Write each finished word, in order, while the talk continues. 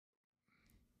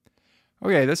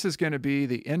Okay, this is going to be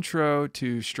the intro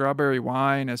to Strawberry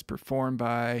Wine as performed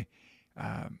by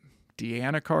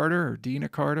Deanna Carter or Dina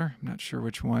Carter. I'm not sure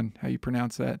which one, how you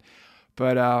pronounce that.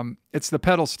 But it's the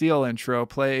pedal steel intro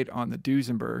played on the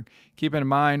Duesenberg. Keep in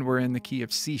mind we're in the key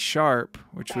of C sharp,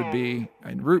 which would be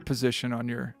in root position on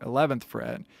your 11th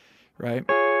fret, right?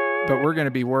 But we're going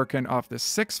to be working off the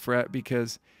 6th fret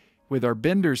because with our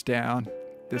benders down,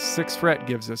 the 6th fret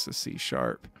gives us a C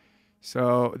sharp.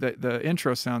 So the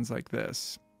intro sounds like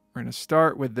this. We're going to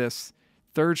start with this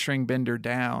 3rd string bender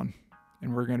down,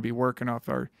 and we're going to be working off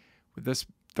with this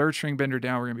 3rd string bender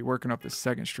down, we're going to be working off the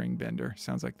 2nd string bender.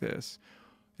 Sounds like this.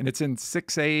 And it's in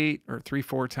 6/8 or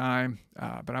 3/4 time,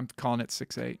 but I'm calling it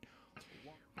 6/8.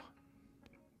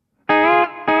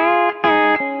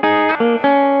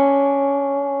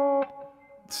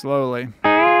 Slowly.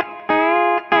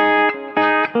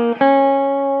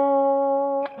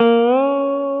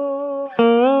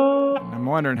 I'm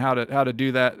wondering how to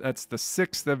do that. That's the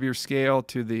 6th of your scale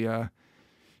to the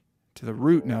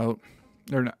root note.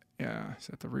 Or not, yeah, is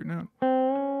that the root note?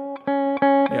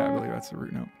 Yeah, I believe that's the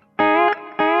root note.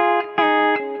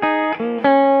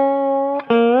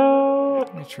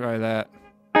 Let me try that.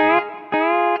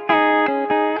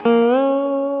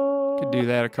 Could do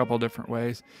that a couple different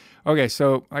ways. Okay,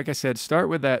 so like I said, start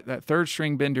with that 3rd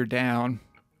string bender down,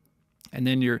 and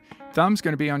then your thumb's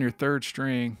going to be on your 3rd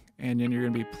string, and then you're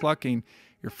going to be plucking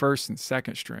your 1st and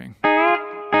 2nd string.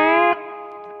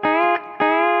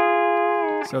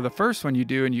 So the first one you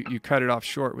do, and you cut it off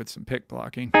short with some pick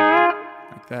blocking,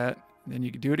 like that. And then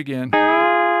you can do it again,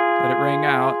 let it ring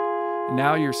out. And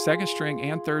now your 2nd string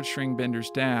and 3rd string benders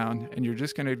down, and you're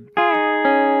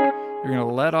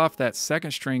gonna let off that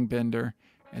 2nd string bender,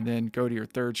 and then go to your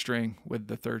 3rd string with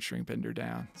the 3rd string bender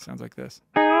down. Sounds like this.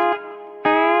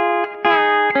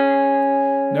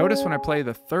 Notice when I play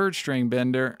the 3rd string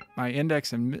bender, my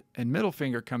index and middle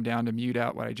finger come down to mute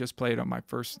out what I just played on my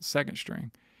 1st and 2nd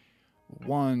string.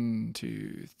 1,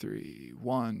 2, 3,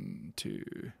 1, 2.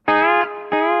 So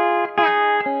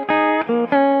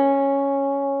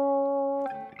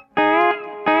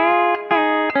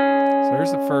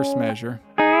there's the first measure.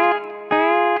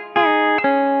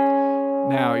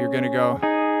 Now you're going to go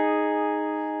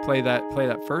play that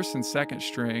 1st and 2nd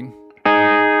string.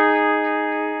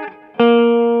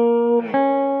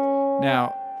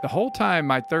 Now, the whole time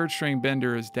my 3rd string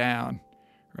bender is down,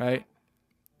 right?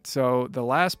 So the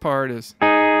last part is.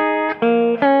 Now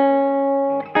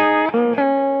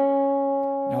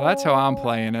that's how I'm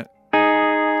playing it.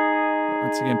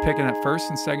 Once again, picking that 1st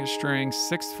and 2nd string,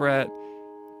 6th fret,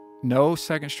 no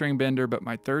 2nd string bender, but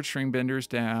my 3rd string bender is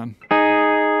down.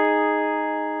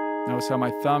 Notice how my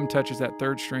thumb touches that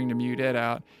 3rd string to mute it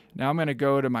out. Now I'm going to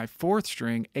go to my 4th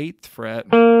string, 8th fret,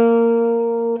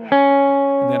 and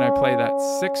then I play that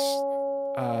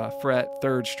 6th fret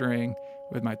 3rd string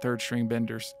with my 3rd string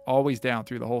benders, always down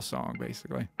through the whole song,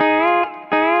 basically.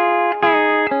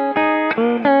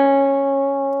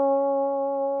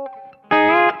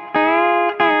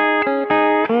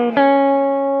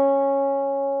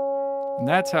 And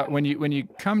that's how, when you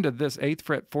come to this 8th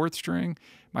fret 4th string,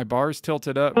 my bar's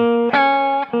tilted up.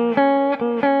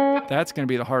 That's going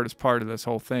to be the hardest part of this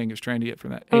whole thing, is trying to get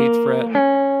from that 8th fret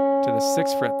to the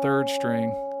 6th fret 3rd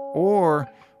string. Or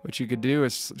what you could do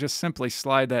is just simply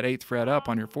slide that 8th fret up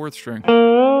on your 4th string.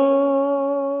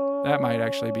 That might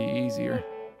actually be easier.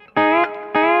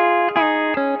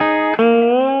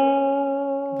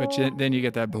 But then you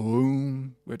get that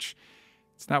boom, which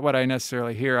it's not what I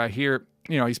necessarily hear. I hear,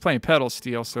 he's playing pedal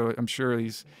steel, so I'm sure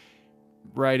he's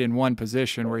right in one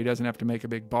position where he doesn't have to make a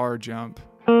big bar jump.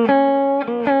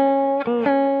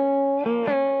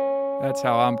 That's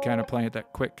how I'm kind of playing it,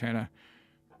 that quick kind of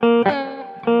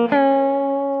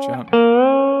jump.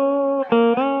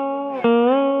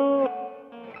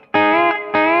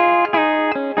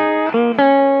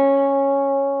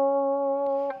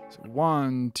 So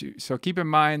 1, 2. So keep in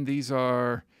mind these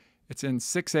are, it's in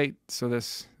 6/8. So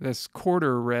this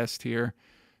quarter rest here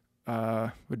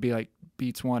would be like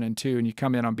beats 1 and 2, and you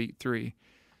come in on beat 3.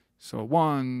 So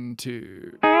 1,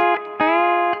 2.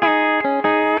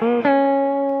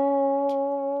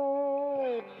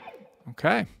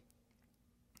 Okay.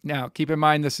 Now, keep in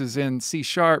mind this is in C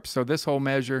sharp, so this whole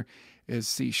measure is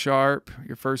C sharp,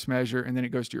 your first measure, and then it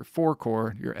goes to your 4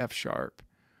 chord, your F sharp.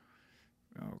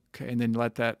 Okay, and then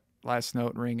let that last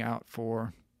note ring out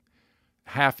for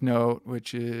half note,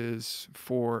 which is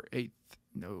 4/8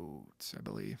 notes, I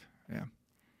believe. Yeah.